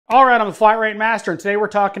All right, I'm the Flat Rate Master, and today we're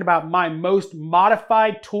talking about my most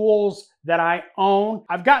modified tools that I own.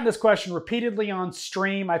 I've gotten this question repeatedly on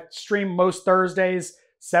stream. I stream most Thursdays,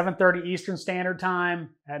 7:30 Eastern Standard Time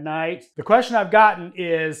at night. The question I've gotten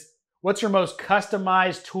is, what's your most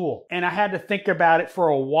customized tool? And I had to think about it for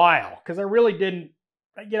a while because I really didn't,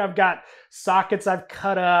 I've got sockets I've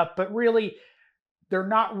cut up, but really, they're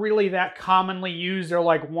not really that commonly used. They're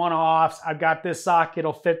like one-offs. I've got this socket,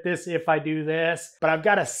 it'll fit this if I do this. But I've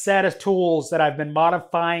got a set of tools that I've been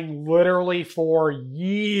modifying literally for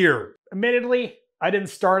years. Admittedly, I didn't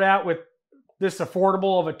start out with this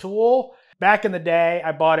affordable of a tool. Back in the day,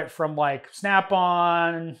 I bought it from like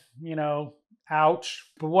Snap-on,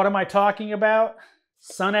 ouch. But what am I talking about?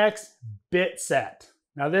 Sunex bit set.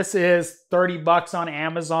 Now this is 30 bucks on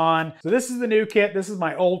Amazon. So this is the new kit. This is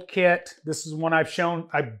my old kit. This is one I've shown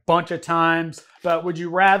a bunch of times. But would you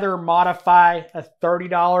rather modify a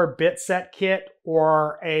 $30 bit set kit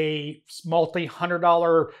or a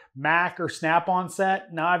multi-$100 Mac or Snap-on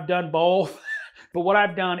set? Now I've done both. But what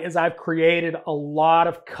I've done is I've created a lot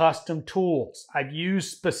of custom tools. I've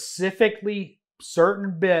used specifically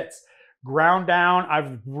certain bits, ground down.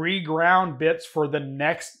 I've reground bits for the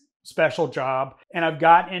next special job, and I've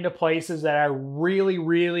gotten into places that I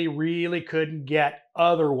really couldn't get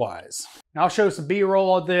otherwise. Now I'll show some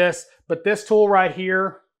B-roll of this, but this tool right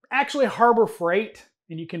here, actually Harbor Freight,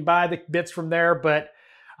 and you can buy the bits from there, but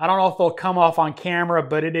I don't know if they'll come off on camera,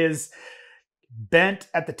 but it is bent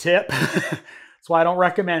at the tip. That's why I don't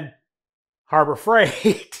recommend Harbor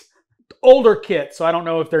Freight. Older kit, so I don't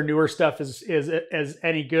know if their newer stuff is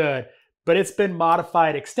any good, but it's been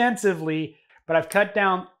modified extensively, but I've cut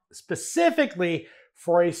down specifically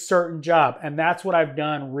for a certain job. And that's what I've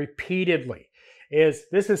done repeatedly.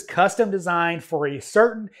 This is custom designed for a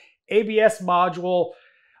certain ABS module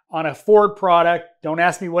on a Ford product. Don't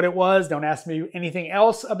ask me what it was. Don't ask me anything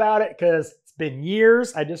else about it because it's been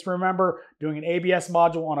years. I just remember doing an ABS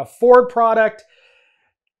module on a Ford product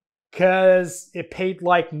because it paid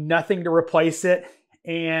like nothing to replace it.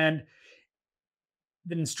 And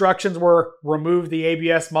the instructions were remove the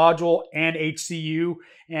ABS module and HCU.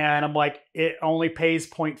 And I'm like, it only pays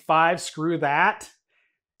 0.5, screw that.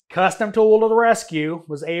 Custom tool to the rescue,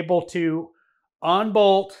 was able to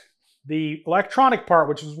unbolt the electronic part,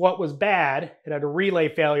 which is what was bad. It had a relay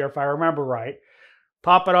failure if I remember right.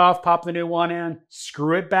 Pop it off, pop the new one in,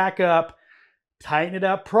 screw it back up, tighten it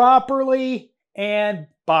up properly, and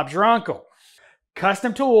Bob's your uncle.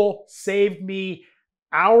 Custom tool saved me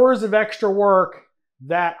hours of extra work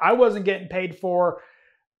that I wasn't getting paid for.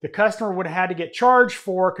 The customer would have had to get charged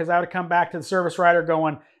for because I would come back to the service writer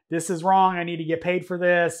going, this is wrong, I need to get paid for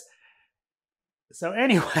this. So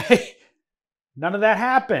anyway, none of that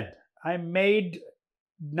happened. I made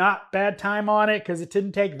not bad time on it because it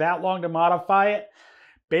didn't take that long to modify it.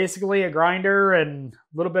 Basically a grinder and a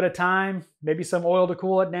little bit of time, maybe some oil to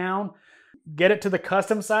cool it down. Get it to the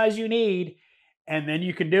custom size you need, and then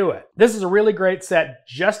you can do it. This is a really great set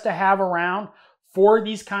just to have around for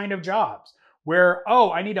these kind of jobs where,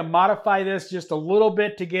 oh, I need to modify this just a little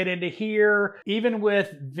bit to get into here. Even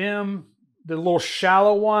with Vim, the little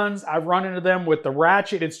shallow ones, I've run into them with the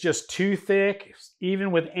Ratchet. It's just too thick.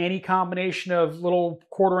 Even with any combination of little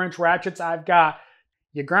 1/4-inch ratchets I've got,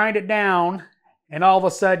 you grind it down and all of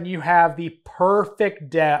a sudden you have the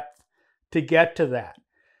perfect depth to get to that.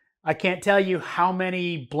 I can't tell you how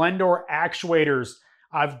many Blendor actuators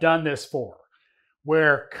I've done this for,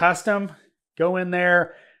 where custom, go in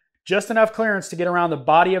there, just enough clearance to get around the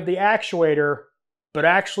body of the actuator, but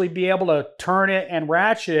actually be able to turn it and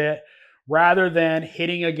ratchet it rather than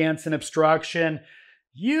hitting against an obstruction.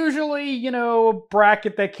 Usually, a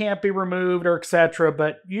bracket that can't be removed or etc.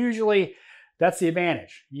 But usually that's the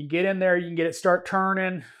advantage. You can get in there, you can get it start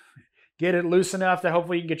turning, get it loose enough that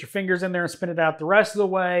hopefully you can get your fingers in there and spin it out the rest of the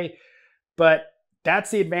way. But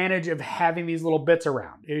that's the advantage of having these little bits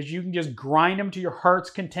around, is you can just grind them to your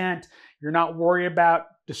heart's content. You're not worried about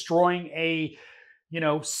destroying a,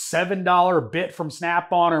 $7 bit from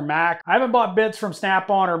Snap-on or Mac. I haven't bought bits from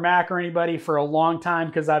Snap-on or Mac or anybody for a long time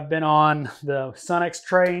because I've been on the Sunex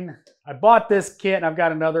train. I bought this kit and I've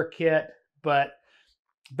got another kit, but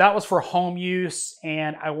that was for home use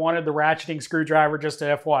and I wanted the ratcheting screwdriver, just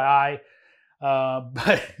a FYI.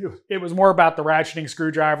 But it was more about the ratcheting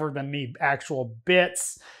screwdriver than the actual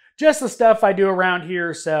bits. Just the stuff I do around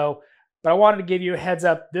here, but I wanted to give you a heads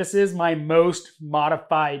up. This is my most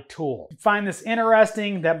modified tool. I find this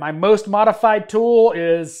interesting that my most modified tool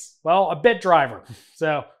is, well, a bit driver.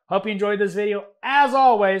 So hope you enjoyed this video. As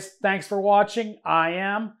always, thanks for watching. I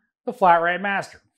am the Flat Rate Master.